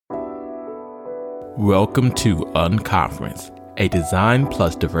Welcome to Unconference, a design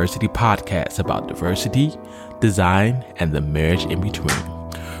plus diversity podcast about diversity, design, and the marriage in between,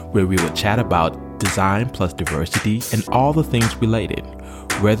 where we will chat about design plus diversity and all the things related.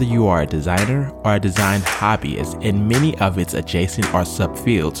 Whether you are a designer or a design hobbyist in many of its adjacent or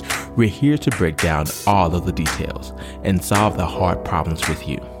subfields, we're here to break down all of the details and solve the hard problems with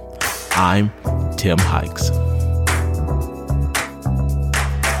you. I'm Tim Hikes.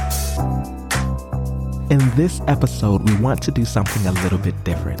 In this episode, we want to do something a little bit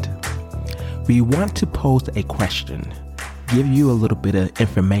different. We want to pose a question, give you a little bit of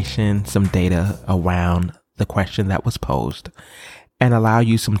information, some data around the question that was posed, and allow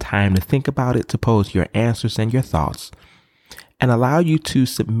you some time to think about it, to pose your answers and your thoughts, and allow you to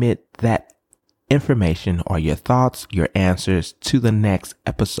submit that information or your thoughts, your answers to the next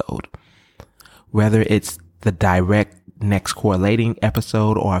episode. Whether it's the direct next correlating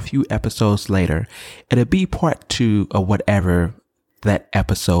episode or a few episodes later, it'll be part 2 of whatever that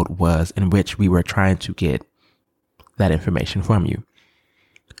episode was in which we were trying to get that information from you.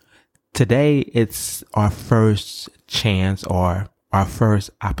 Today, it's our first chance or our first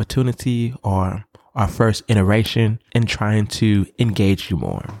opportunity or our first iteration in trying to engage you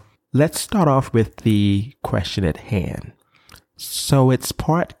more. Let's start off with the question at hand. So it's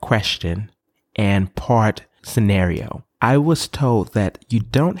part question and part scenario. I was told that you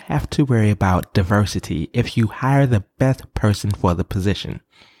don't have to worry about diversity if you hire the best person for the position.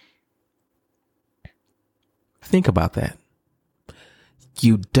 Think about that.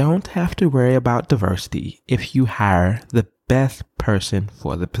 You don't have to worry about diversity if you hire the best person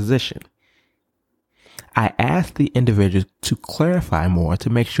for the position. I asked the individual to clarify more to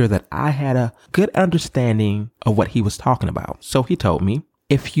make sure that I had a good understanding of what he was talking about. So he told me,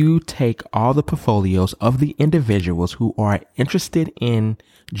 if you take all the portfolios of the individuals who are interested in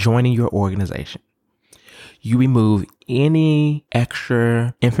joining your organization, you remove any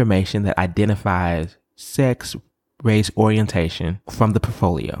extra information that identifies sex, race, orientation from the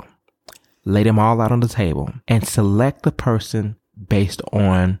portfolio, lay them all out on the table, and select the person based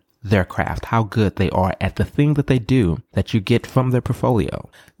on their craft, how good they are at the thing that they do that you get from their portfolio,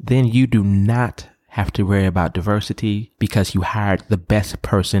 then you do not have to worry about diversity because you hired the best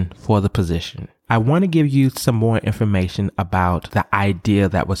person for the position. I want to give you some more information about the idea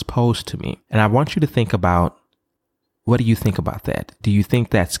that was posed to me. And I want you to think about, what do you think about that? Do you think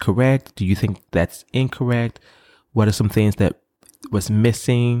that's correct? Do you think that's incorrect? What are some things that was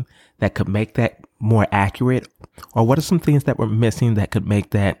missing that could make that more accurate? Or what are some things that were missing that could make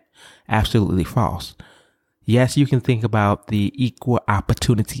that absolutely false? Yes, you can think about the equal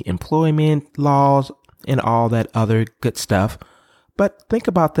opportunity employment laws and all that other good stuff, but think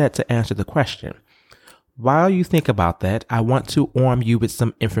about that to answer the question. While you think about that, I want to arm you with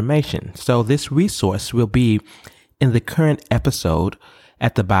some information. So this resource will be in the current episode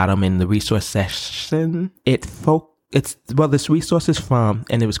at the bottom in the resource section. This resource is from,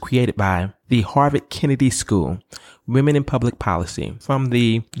 and it was created by the Harvard Kennedy School, Women in Public Policy, from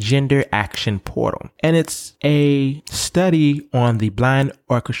the Gender Action Portal. And it's a study on the blind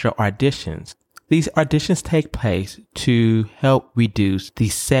orchestra auditions. These auditions take place to help reduce the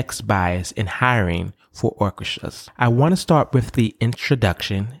sex bias in hiring for orchestras. I want to start with the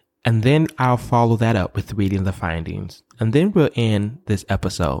introduction, and then I'll follow that up with reading the findings. And then we'll end this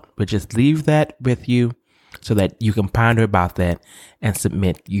episode. We'll just leave that with you so that you can ponder about that and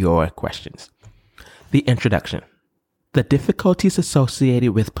submit your questions. The introduction. The difficulties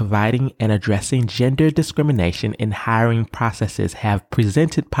associated with providing and addressing gender discrimination in hiring processes have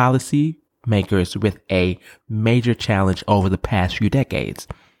presented policy makers with a major challenge over the past few decades.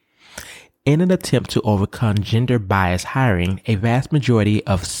 In an attempt to overcome gender bias hiring, a vast majority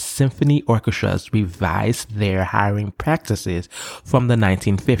of symphony orchestras revised their hiring practices from the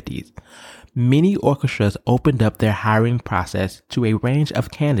 1950s. Many orchestras opened up their hiring process to a range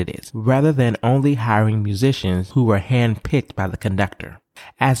of candidates rather than only hiring musicians who were handpicked by the conductor.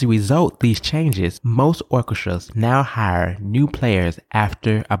 As a result of these changes, most orchestras now hire new players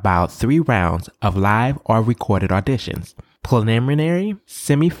after about 3 rounds of live or recorded auditions: preliminary,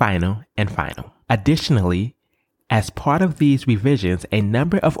 semi-final, and final. Additionally, as part of these revisions, a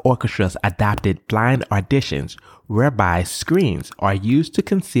number of orchestras adopted blind auditions, whereby screens are used to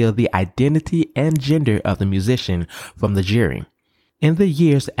conceal the identity and gender of the musician from the jury. In the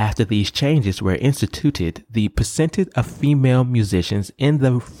years after these changes were instituted, the percentage of female musicians in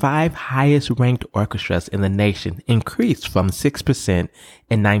the 5 highest ranked orchestras in the nation increased from 6%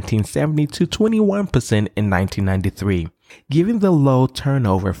 in 1970 to 21% in 1993. Given the low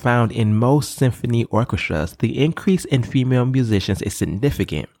turnover found in most symphony orchestras, the increase in female musicians is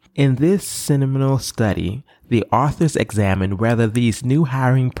significant. In this seminal study, the authors examined whether these new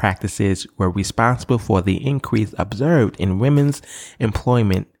hiring practices were responsible for the increase observed in women's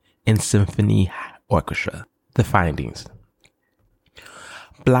employment in symphony orchestra. The findings.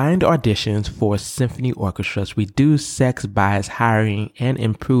 Blind auditions for symphony orchestras reduce sex-biased hiring and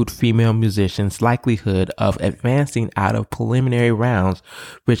improved female musicians' likelihood of advancing out of preliminary rounds,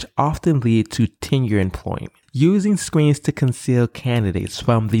 which often lead to tenure employment. Using screens to conceal candidates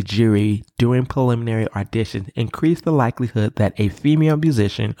from the jury during preliminary auditions increased the likelihood that a female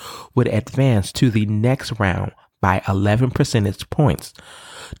musician would advance to the next round by 11 percentage points.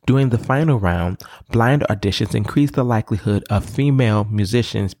 During the final round, blind auditions increased the likelihood of female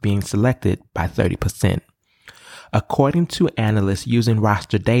musicians being selected by 30%. According to analysts using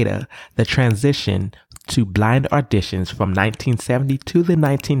roster data, the transition to blind auditions from 1970 to the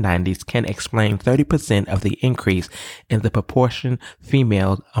 1990s can explain 30% of the increase in the proportion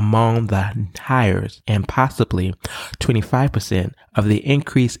females among the hires and possibly 25% of the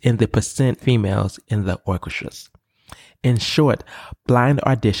increase in the percent females in the orchestras. In short, blind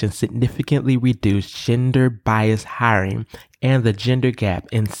auditions significantly reduce gender-biased hiring and the gender gap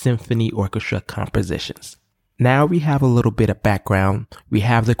in symphony orchestra compositions. Now we have a little bit of background. We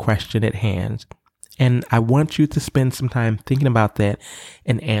have the question at hand, and I want you to spend some time thinking about that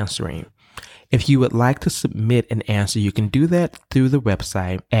and answering. If you would like to submit an answer, you can do that through the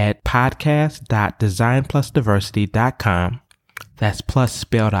website at podcast.designplusdiversity.com. That's plus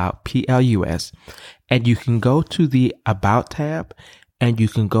spelled out Plus. And you can go to the About tab and you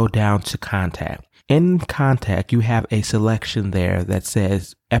can go down to Contact. In Contact, you have a selection there that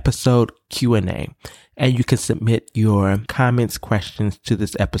says Episode Q&A. And you can submit your comments, questions to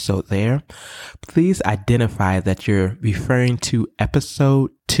this episode there. Please identify that you're referring to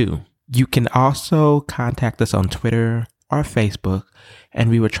Episode 2. You can also contact us on Twitter or Facebook, and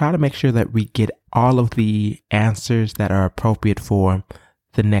we will try to make sure that we get all of the answers that are appropriate for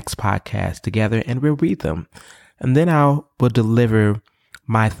the next podcast together, and we'll read them. And then I will deliver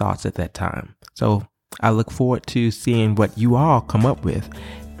my thoughts at that time. So I look forward to seeing what you all come up with,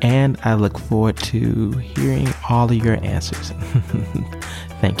 and I look forward to hearing all of your answers.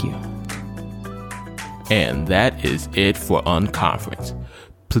 Thank you. And that is it for Unconference.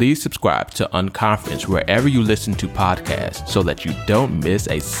 Please subscribe to Unconference wherever you listen to podcasts so that you don't miss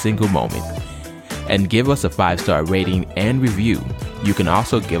a single moment. And give us a 5-star rating and review. You can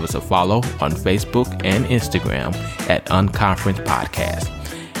also give us a follow on Facebook and Instagram at Unconference Podcast.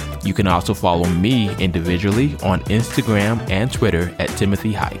 You can also follow me individually on Instagram and Twitter at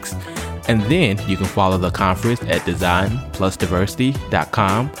Timothy Hikes. And then you can follow the conference at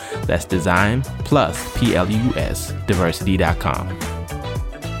designplusdiversity.com. That's design plus Plus diversity.com.